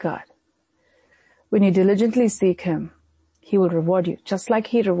appointed by God. When you diligently seek him, he will reward you, just like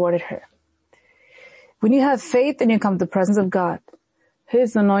he rewarded her. When you have faith and you come to the presence of God,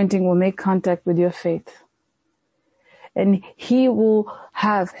 his anointing will make contact with your faith. And he will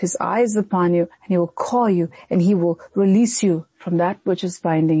have his eyes upon you, and he will call you, and he will release you from that which is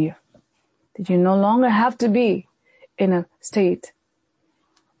binding you. That you no longer have to be in a state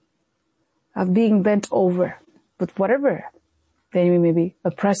of being bent over with whatever the enemy may be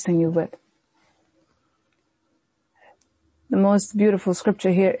oppressing you with. The most beautiful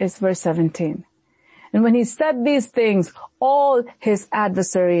scripture here is verse 17. And when he said these things, all his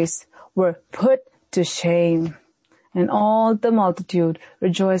adversaries were put to shame, and all the multitude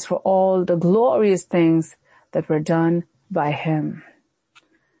rejoiced for all the glorious things that were done by him.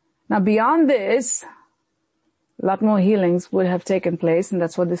 Now beyond this, a lot more healings would have taken place, and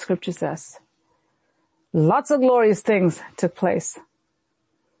that's what the scripture says. Lots of glorious things took place.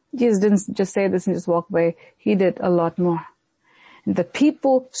 Jesus didn't just say this and just walk away. He did a lot more. And the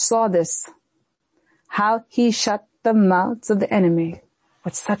people saw this, how he shut the mouths of the enemy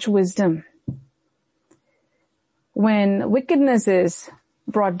with such wisdom. When wickedness is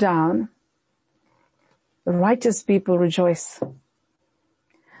brought down, the righteous people rejoice.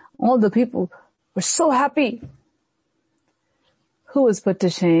 All the people were so happy. Who was put to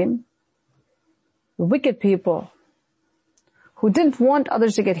shame? The wicked people who didn't want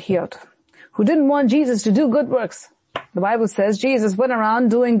others to get healed, who didn't want Jesus to do good works. The Bible says Jesus went around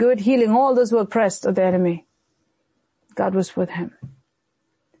doing good, healing all those who were oppressed of the enemy. God was with him.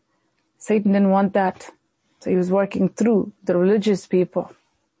 Satan didn't want that. So he was working through the religious people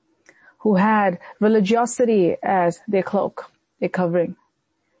who had religiosity as their cloak, their covering.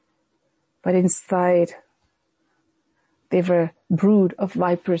 But inside, They were a brood of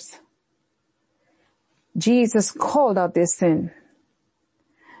vipers. Jesus called out their sin.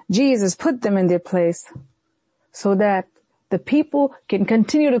 Jesus put them in their place so that the people can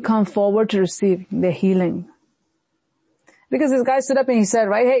continue to come forward to receive their healing. Because this guy stood up and he said,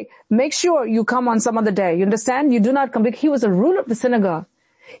 right, hey, make sure you come on some other day. You understand? You do not come. He was a ruler of the synagogue.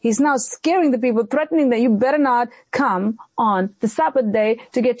 He's now scaring the people, threatening that you better not come on the Sabbath day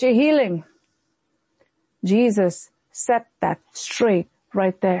to get your healing. Jesus set that straight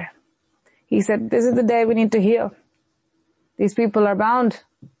right there. He said, this is the day we need to heal. These people are bound.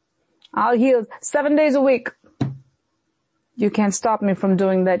 I'll heal 7 days a week. You can't stop me from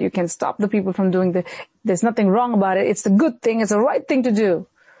doing that. You can't stop the people from doing that. There's nothing wrong about it. It's a good thing. It's the right thing to do.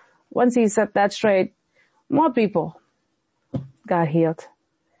 Once he set that straight, more people got healed.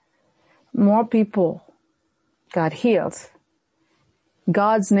 More people got healed.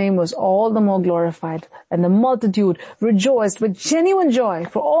 God's name was all the more glorified, and the multitude rejoiced with genuine joy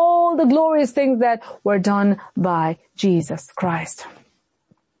for all the glorious things that were done by Jesus Christ.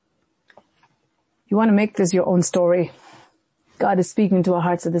 You want to make this your own story. God is speaking to our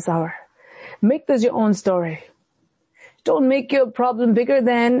hearts at this hour. Make this your own story. Don't make your problem bigger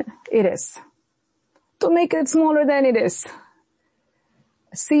than it is. Don't make it smaller than it is.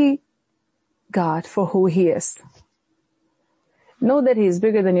 See God for who He is. Know that He is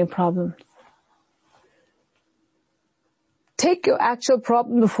bigger than your problem. Take your actual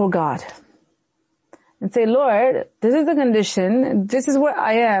problem before God and say, Lord, this is the condition. This is where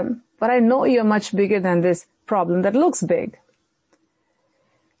I am, but I know You're much bigger than this problem that looks big.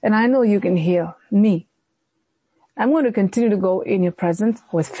 And I know You can heal me. I'm going to continue to go in Your presence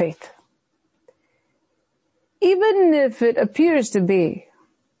with faith. Even if it appears to be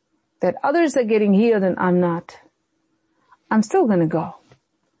that others are getting healed and I'm not, I'm still going to go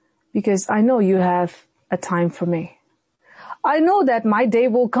because I know You have a time for me. I know that my day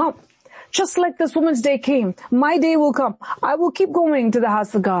will come. Just like this woman's day came, my day will come. I will keep going to the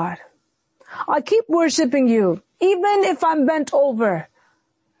house of God. I'll keep worshiping You. Even if I'm bent over,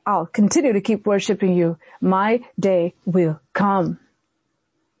 I'll continue to keep worshiping You. My day will come.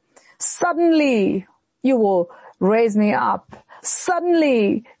 Suddenly, You will raise me up.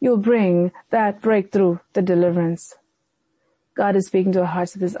 Suddenly, You'll bring that breakthrough, the deliverance. God is speaking to our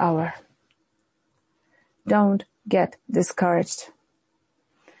hearts at this hour. Don't get discouraged.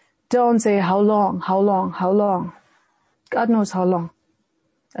 Don't say, how long, how long, how long? God knows how long.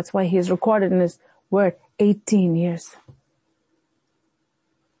 That's why He has recorded in His word 18 years.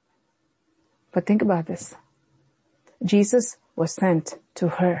 But think about this. Jesus was sent to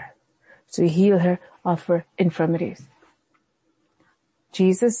her to heal her of her infirmities.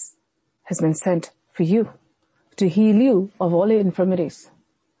 Jesus has been sent for you to heal you of all your infirmities.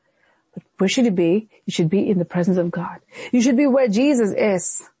 But where should you be? You should be in the presence of God. You should be where Jesus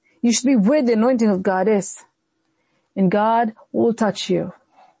is. You should be where the anointing of God is. And God will touch you,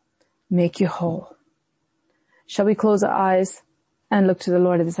 make you whole. Shall we close our eyes and look to the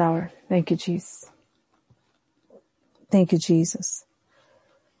Lord at this hour? Thank You, Jesus. Thank You, Jesus.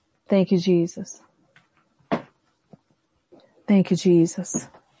 Thank You, Jesus. Thank You, Jesus.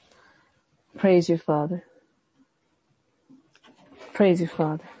 Praise You, Father. Praise You,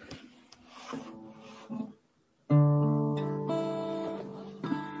 Father.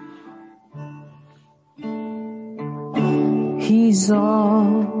 He's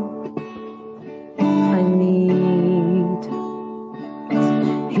all I need.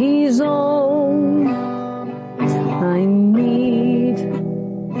 He's all I need.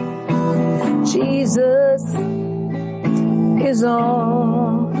 Jesus is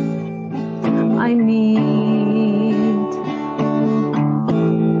all I need.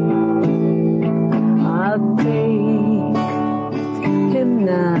 I'll take Him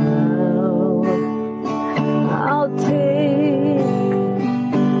now. I'll take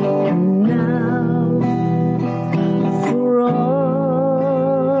Him now for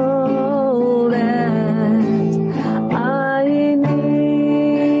all that I need.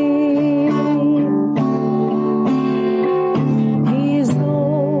 He's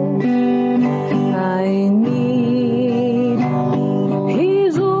all I need.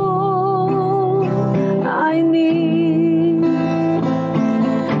 He's all I need.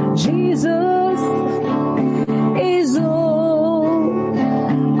 Jesus is all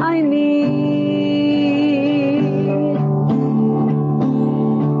I need.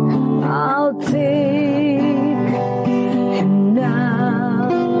 I'll take Him now.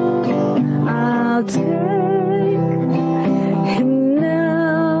 I'll take Him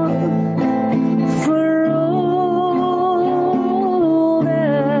now for all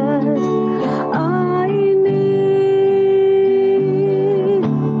that I need.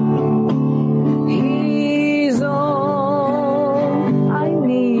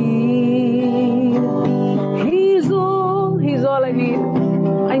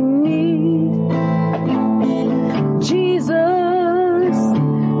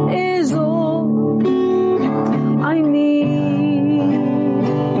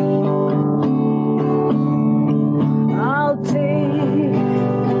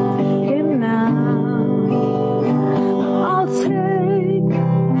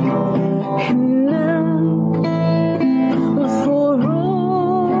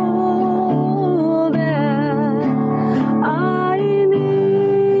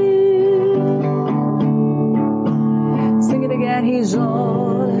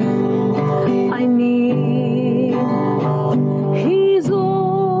 all I need. He's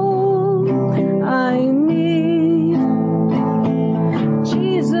all I need.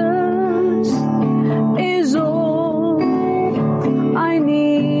 Jesus is all I need.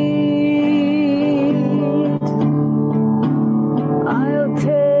 I'll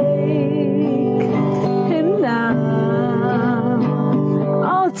take him now.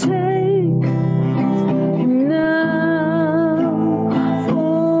 I'll take him now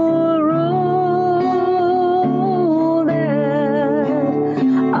for all that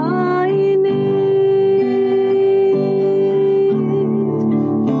I need.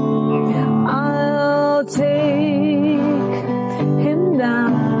 I'll take him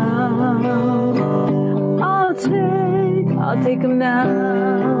now. I'll take him now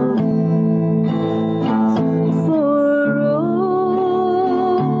for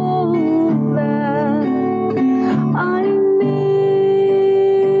all that I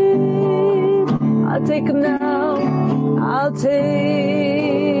need. I'll take him now. I'll take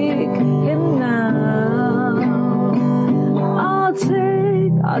him now.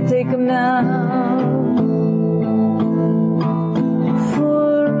 I'll take him now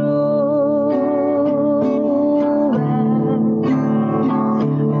for all that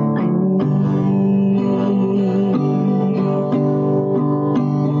I need.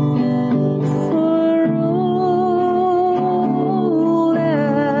 For all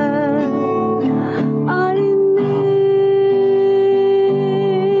that I need.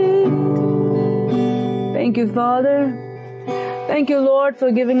 Thank you, Father. Thank you, Lord,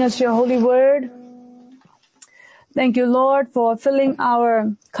 for giving us your holy word. Thank you, Lord, for filling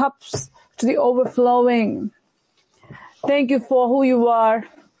our cups to the overflowing. Thank you for who you are.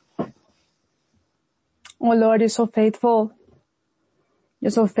 Oh, Lord, you're so faithful.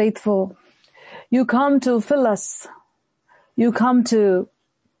 You're so faithful. You come to fill us. You come to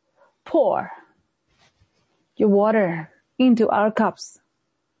pour your water into our cups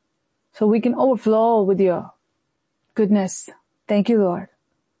so we can overflow with your goodness. Thank you, Lord.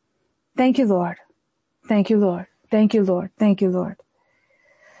 Thank you, Lord. Thank you, Lord. Thank you, Lord. Thank you, Lord.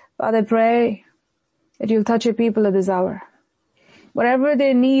 Father, I pray that you'll touch your people at this hour. Whatever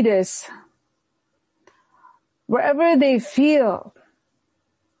their need is, wherever they feel,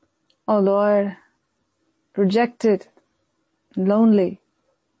 oh Lord, rejected, lonely,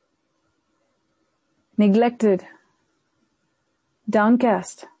 neglected,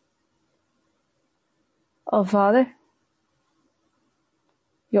 downcast. Oh Father,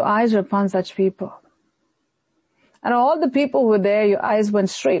 your eyes are upon such people. And all the people who were there, your eyes went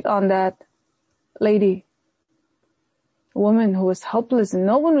straight on that lady, a woman who was helpless and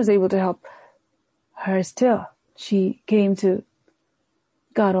no one was able to help her still. She came to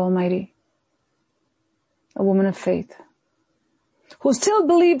God Almighty, a woman of faith, who still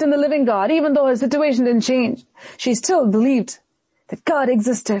believed in the living God, even though her situation didn't change. She still believed that God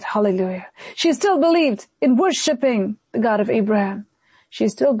existed. Hallelujah. She still believed in worshiping the God of Abraham. She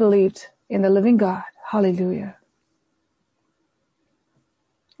still believed in the living God. Hallelujah.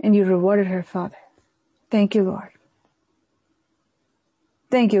 And you rewarded her, Father. Thank you, Lord.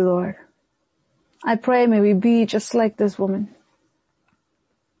 Thank you, Lord. I pray may we be just like this woman.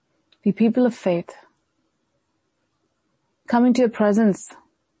 Be people of faith. Come into your presence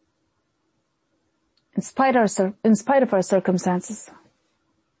in spite of our circumstances,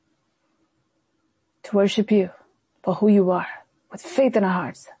 to worship you for who you are, with faith in our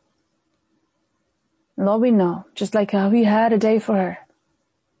hearts. Lord, we know, just like how we had a day for her,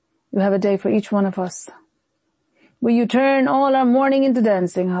 you have a day for each one of us. Will you turn all our mourning into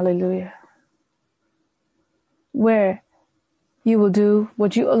dancing? Hallelujah. Where you will do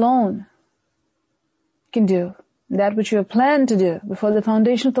what you alone can do, that which you have planned to do before the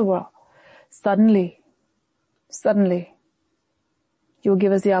foundation of the world. Suddenly, you will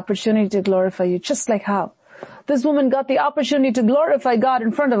give us the opportunity to glorify you, just like how this woman got the opportunity to glorify God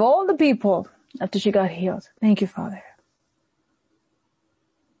in front of all the people after she got healed. Thank you, Father.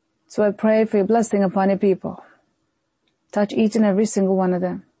 So I pray for your blessing upon your people. Touch each and every single one of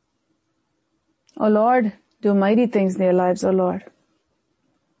them. Oh Lord, do mighty things in their lives, oh Lord.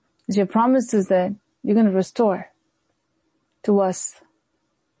 As your promise is that you're going to restore to us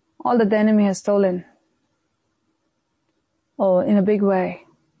all that the enemy has stolen. Oh, in a big way.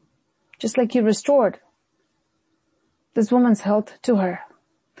 Just like you restored this woman's health to her.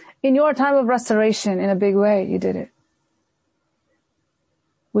 In your time of restoration, in a big way, you did it.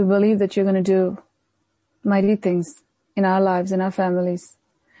 We believe that you're going to do mighty things in our lives, in our families,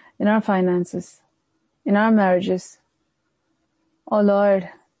 in our finances, in our marriages. Oh Lord,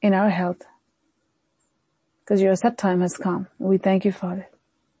 in our health. because your set time has come. We thank you, Father.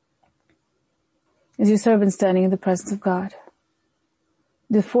 As your servant standing in the presence of God,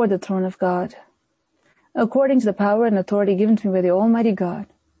 before the throne of God, according to the power and authority given to me by the Almighty God,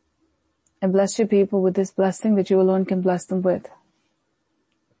 I bless your people with this blessing that you alone can bless them with,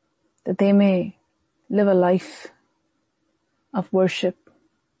 that they may live a life of worship,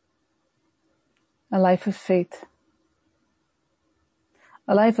 a life of faith,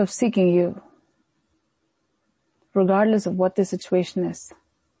 a life of seeking you, regardless of what the situation is,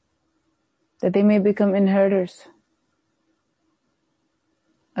 that they may become inheritors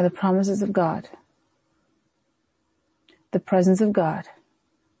of the promises of God, the presence of God,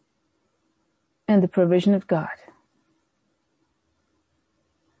 and the provision of God,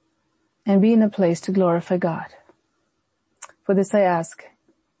 and be in a place to glorify God. For this I ask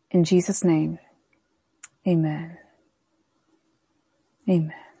in Jesus' name. Amen.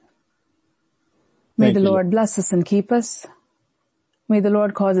 Amen. May the Lord bless us and keep us. May the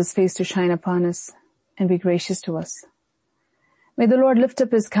Lord cause his face to shine upon us and be gracious to us. May the Lord lift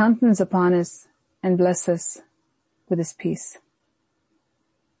up his countenance upon us and bless us with his peace.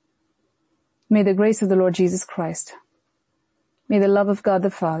 May the grace of the Lord Jesus Christ, may the love of God the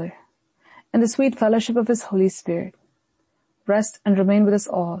Father, and the sweet fellowship of his Holy Spirit rest and remain with us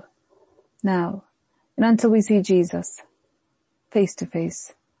all, now and until we see Jesus face to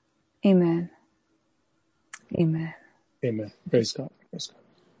face. Amen. Amen. Amen. Praise God. Praise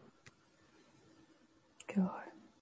God. God.